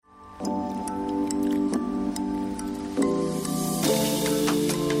Hey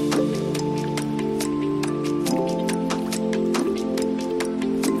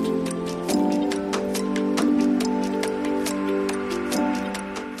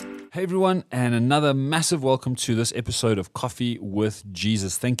everyone, and another massive welcome to this episode of Coffee with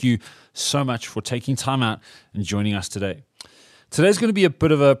Jesus. Thank you so much for taking time out and joining us today. Today's going to be a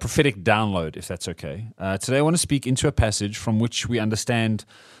bit of a prophetic download, if that's okay. Today I want to speak into a passage from which we understand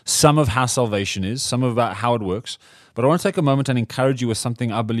some of how salvation is, some about how it works, but I want to take a moment and encourage you with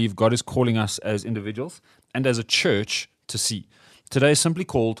something I believe God is calling us as individuals and as a church to see. Today is simply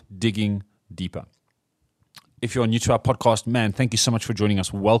called Digging Deeper. If you're new to our podcast, man, thank you so much for joining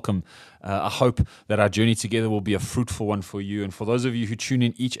us. Welcome. I hope that our journey together will be a fruitful one for you. And for those of you who tune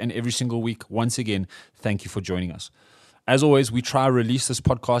in each and every single week, once again, thank you for joining us. As always, we try to release this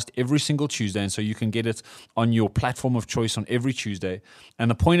podcast every single Tuesday, and so you can get it on your platform of choice on every Tuesday. And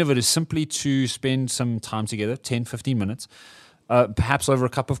the point of it is simply to spend some time together, 10, 15 minutes, perhaps over a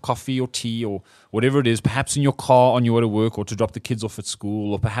cup of coffee or tea or whatever it is, perhaps in your car on your way to work or to drop the kids off at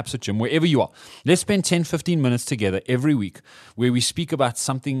school or perhaps at gym, wherever you are. Let's spend 10, 15 minutes together every week where we speak about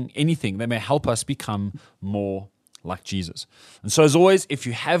something, anything that may help us become more like Jesus. And so as always, if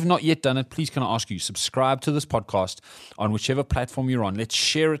you have not yet done it, please can I ask you, subscribe to this podcast on whichever platform you're on. Let's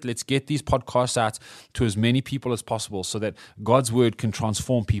share it. Let's get these podcasts out to as many people as possible so that God's word can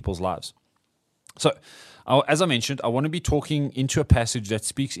transform people's lives. So, as I mentioned, I want to be talking into a passage that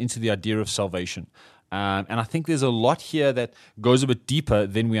speaks into the idea of salvation. And I think there's a lot here that goes a bit deeper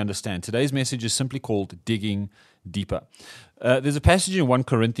than we understand. Today's message is simply called Digging Deeper. There's a passage in 1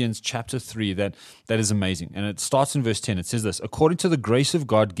 Corinthians chapter 3 that is amazing. And it starts in verse 10. It says this: "According to the grace of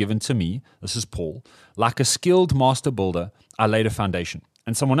God given to me," this is Paul, "like a skilled master builder, I laid a foundation,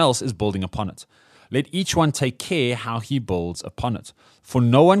 and someone else is building upon it. Let each one take care how he builds upon it. For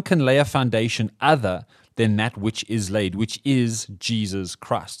no one can lay a foundation other than that which is laid, which is Jesus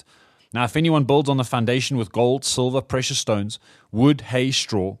Christ. Now, if anyone builds on the foundation with gold, silver, precious stones, wood, hay,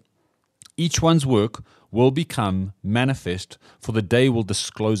 straw, each one's work will become manifest, for the day will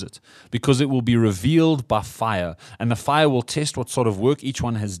disclose it, because it will be revealed by fire, and the fire will test what sort of work each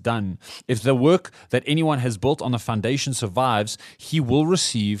one has done. If the work that anyone has built on the foundation survives, he will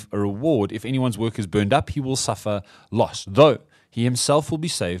receive a reward. If anyone's work is burned up, he will suffer loss, though he himself will be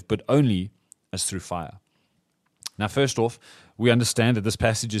saved, but only as through fire." Now, first off, we understand that this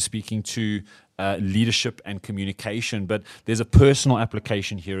passage is speaking to leadership and communication, but there's a personal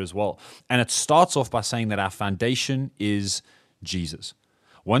application here as well. And it starts off by saying that our foundation is Jesus.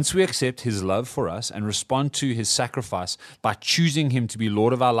 Once we accept his love for us and respond to his sacrifice by choosing him to be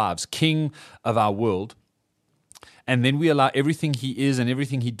Lord of our lives, King of our world, and then we allow everything he is and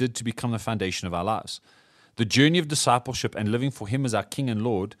everything he did to become the foundation of our lives. The journey of discipleship and living for him as our King and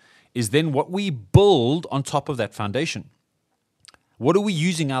Lord is then what we build on top of that foundation. What are we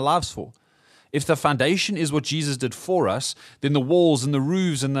using our lives for? If the foundation is what Jesus did for us, then the walls and the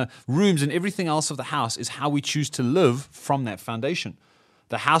roofs and the rooms and everything else of the house is how we choose to live from that foundation.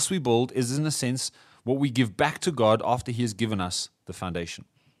 The house we build is, in a sense, what we give back to God after he has given us the foundation.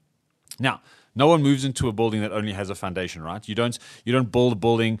 Now, no one moves into a building that only has a foundation, right? You don't build a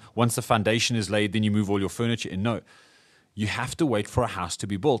building, once the foundation is laid, then you move all your furniture in. No. You have to wait for a house to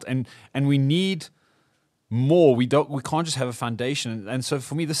be built. And we need more. We can't just have a foundation. And so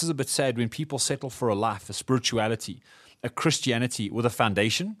for me, this is a bit sad when people settle for a life, a spirituality, a Christianity with a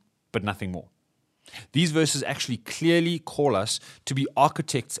foundation, but nothing more. These verses actually clearly call us to be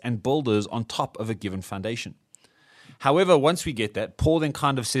architects and builders on top of a given foundation. However, once we get that, Paul then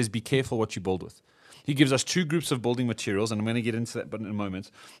kind of says, be careful what you build with. He gives us two groups of building materials, and I'm going to get into that in a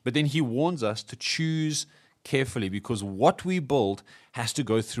moment. But then he warns us to choose carefully, because what we build has to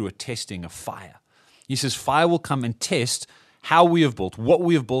go through a testing, a fire. He says fire will come and test how we have built, what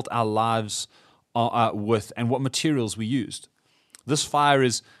we have built our lives with, and what materials we used. This fire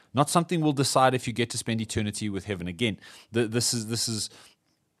is not something we'll decide if you get to spend eternity with heaven again. This is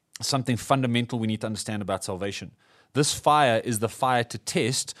something fundamental we need to understand about salvation. This fire is the fire to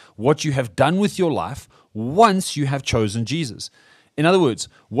test what you have done with your life once you have chosen Jesus. In other words,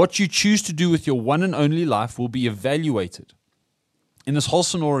 what you choose to do with your one and only life will be evaluated. In this whole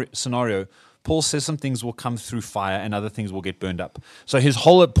scenario, Paul says some things will come through fire and other things will get burned up. So his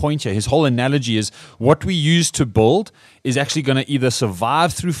whole point here, his whole analogy is what we use to build is actually going to either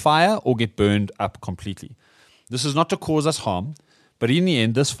survive through fire or get burned up completely. This is not to cause us harm, but in the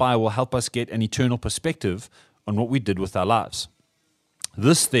end, this fire will help us get an eternal perspective on what we did with our lives.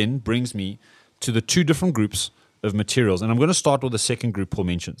 This then brings me to the two different groups of materials. And I'm going to start with the second group Paul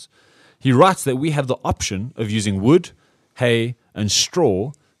mentions. He writes that we have the option of using wood, hay, and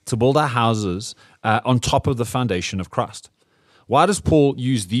straw to build our houses on top of the foundation of Christ. Why does Paul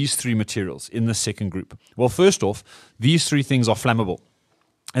use these three materials in the second group? Well, first off, these three things are flammable.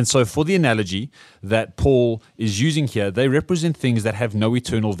 And so for the analogy that Paul is using here, they represent things that have no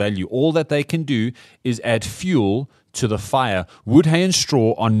eternal value. All that they can do is add fuel to the fire. Wood, hay, and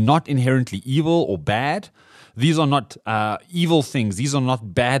straw are not inherently evil or bad. These are not evil things. These are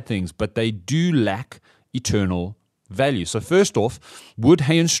not bad things, but they do lack eternal value. So first off, wood,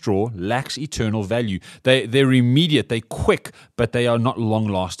 hay, and straw lacks eternal value. They're immediate, they're quick, but they are not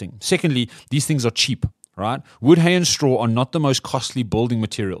long-lasting. Secondly, these things are cheap. Right? Wood, hay, and straw are not the most costly building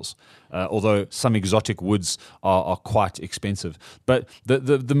materials, although some exotic woods are quite expensive. But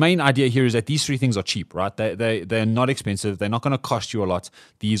the main idea here is that these three things are cheap, right? They're not expensive. They're not going to cost you a lot.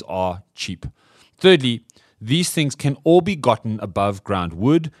 These are cheap. Thirdly, these things can all be gotten above ground.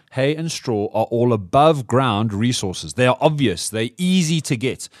 Wood, hay, and straw are all above ground resources. They are obvious. They're easy to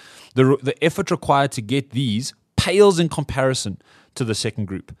get. The effort required to get these pales in comparison to the second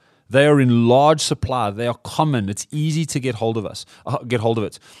group. They are in large supply. They are common. It's easy to get hold of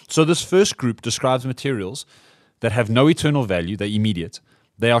it. So this first group describes materials that have no eternal value. They're immediate.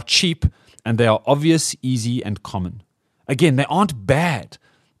 They are cheap, and they are obvious, easy, and common. Again, they aren't bad.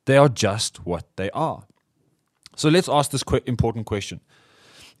 They are just what they are. So let's ask this important question.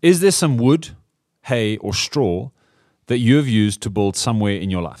 Is there some wood, hay, or straw that you have used to build somewhere in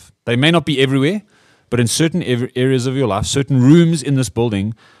your life? They may not be everywhere, but in certain areas of your life, certain rooms in this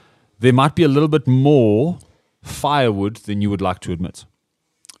building, there might be a little bit more firewood than you would like to admit.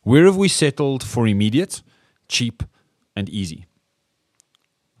 Where have we settled for immediate, cheap, and easy?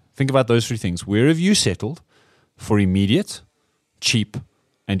 Think about those three things. Where have you settled for immediate, cheap,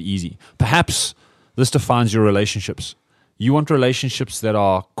 and easy? Perhaps this defines your relationships. You want relationships that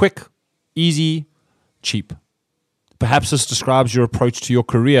are quick, easy, cheap. Perhaps this describes your approach to your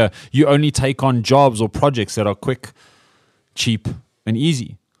career. You only take on jobs or projects that are quick, cheap, and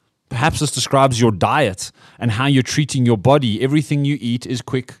easy. Perhaps this describes your diet and how you're treating your body. Everything you eat is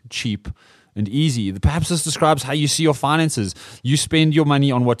quick, cheap, and easy. Perhaps this describes how you see your finances. You spend your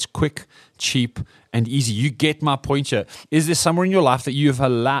money on what's quick, cheap, and easy. You get my point here. Is there somewhere in your life that you have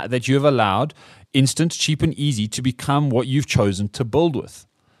allowed instant, cheap, and easy to become what you've chosen to build with?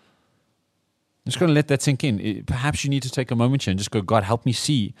 I'm just going to let that sink in. Perhaps you need to take a moment here and just go, God, help me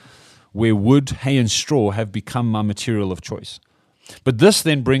see where wood, hay, and straw have become my material of choice. But this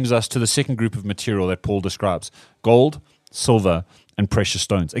then brings us to the second group of material that Paul describes: gold, silver, and precious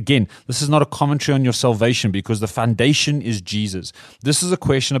stones. Again, this is not a commentary on your salvation because the foundation is Jesus. This is a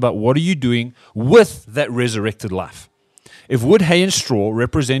question about what are you doing with that resurrected life. If wood, hay, and straw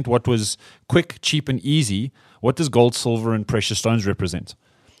represent what was quick, cheap, and easy, what does gold, silver, and precious stones represent?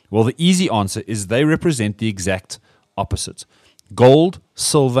 Well, the easy answer is they represent the exact opposite. Gold,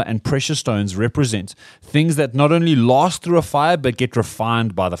 silver, and precious stones represent things that not only last through a fire, but get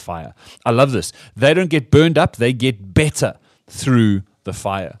refined by the fire. I love this. They don't get burned up, they get better through the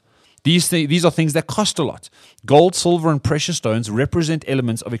fire. These are things that cost a lot. Gold, silver, and precious stones represent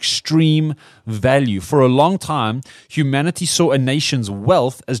elements of extreme value. For a long time, humanity saw a nation's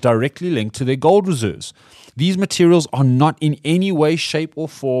wealth as directly linked to their gold reserves. These materials are not in any way, shape, or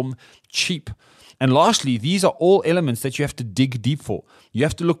form cheap. And lastly, these are all elements that you have to dig deep for. You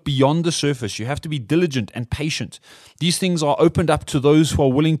have to look beyond the surface. You have to be diligent and patient. These things are opened up to those who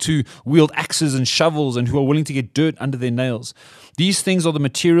are willing to wield axes and shovels and who are willing to get dirt under their nails. These things are the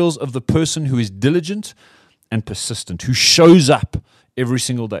materials of the person who is diligent and persistent, who shows up every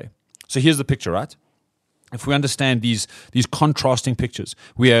single day. So here's the picture, right? If we understand these contrasting pictures,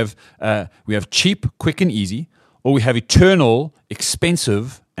 we have cheap, quick, and easy, or we have eternal,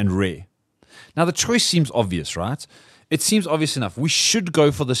 expensive, and rare. Now, the choice seems obvious, right? It seems obvious enough. We should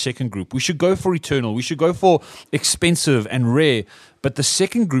go for the second group. We should go for eternal. We should go for expensive and rare. But the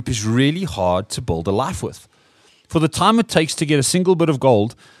second group is really hard to build a life with. For the time it takes to get a single bit of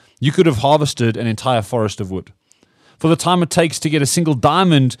gold, you could have harvested an entire forest of wood. For the time it takes to get a single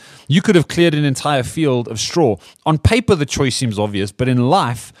diamond, you could have cleared an entire field of straw. On paper, the choice seems obvious, but in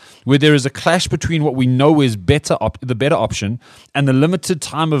life, where there is a clash between what we know is the better option and the limited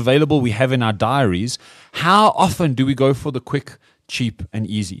time available we have in our diaries, how often do we go for the quick, cheap, and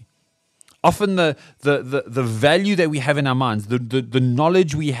easy? Often the value that we have in our minds, the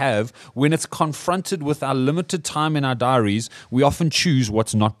knowledge we have, when it's confronted with our limited time in our diaries, we often choose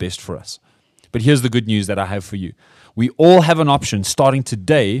what's not best for us. But here's the good news that I have for you. We all have an option starting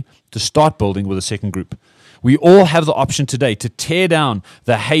today to start building with a second group. We all have the option today to tear down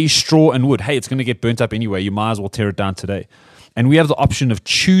the hay, straw, and wood. Hey, it's going to get burnt up anyway. You might as well tear it down today. And we have the option of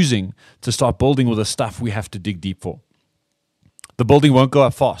choosing to start building with the stuff we have to dig deep for. The building won't go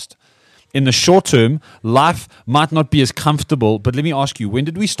up fast. In the short term, life might not be as comfortable, but let me ask you, when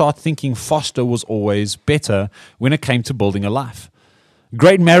did we start thinking faster was always better when it came to building a life?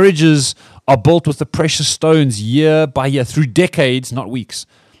 Great marriages are built with the precious stones year by year, through decades, not weeks.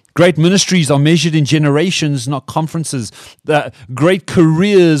 Great ministries are measured in generations, not conferences. Great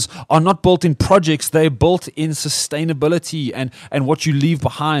careers are not built in projects, they're built in sustainability and what you leave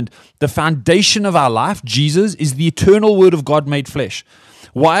behind. The foundation of our life, Jesus, is the eternal Word of God made flesh.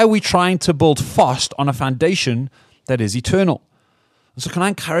 Why are we trying to build fast on a foundation that is eternal? So can I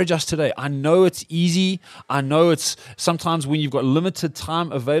encourage us today? I know it's easy. I know it's sometimes when you've got limited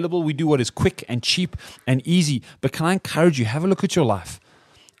time available, we do what is quick and cheap and easy. But can I encourage you, have a look at your life.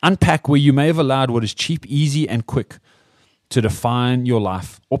 Unpack where you may have allowed what is cheap, easy, and quick to define your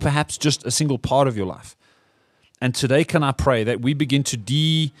life, or perhaps just a single part of your life. And today, can I pray that we begin to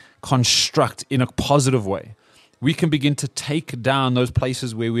deconstruct in a positive way? We can begin to take down those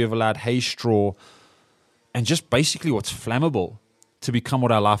places where we have allowed hay, straw, and just basically what's flammable to become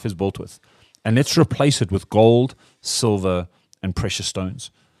what our life is built with. And let's replace it with gold, silver, and precious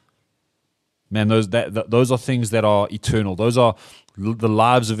stones. Man, those are things that are eternal. Those are the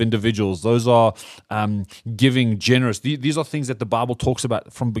lives of individuals. Those are giving, generous. These are things that the Bible talks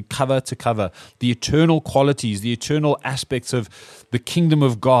about from cover to cover. The eternal qualities, the eternal aspects of the kingdom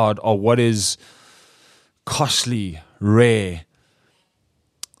of God are what is costly, rare.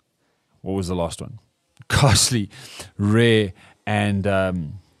 What was the last one? Costly, rare, and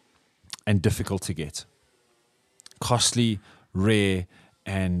difficult to get. Costly, rare,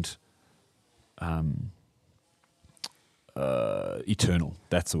 and eternal.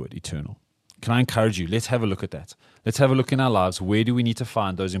 That's the word, eternal. Can I encourage you? Let's have a look at that. Let's have a look in our lives. Where do we need to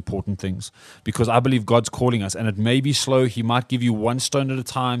find those important things? Because I believe God's calling us, and it may be slow. He might give you one stone at a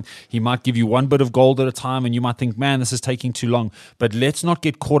time. He might give you one bit of gold at a time, and you might think, man, this is taking too long. But let's not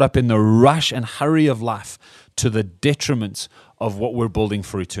get caught up in the rush and hurry of life to the detriment of what we're building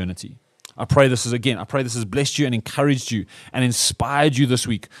for eternity. I pray this has blessed you and encouraged you and inspired you this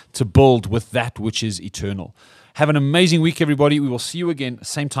week to build with that which is eternal. Have an amazing week, everybody. We will see you again,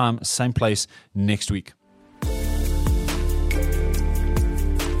 same time, same place next week.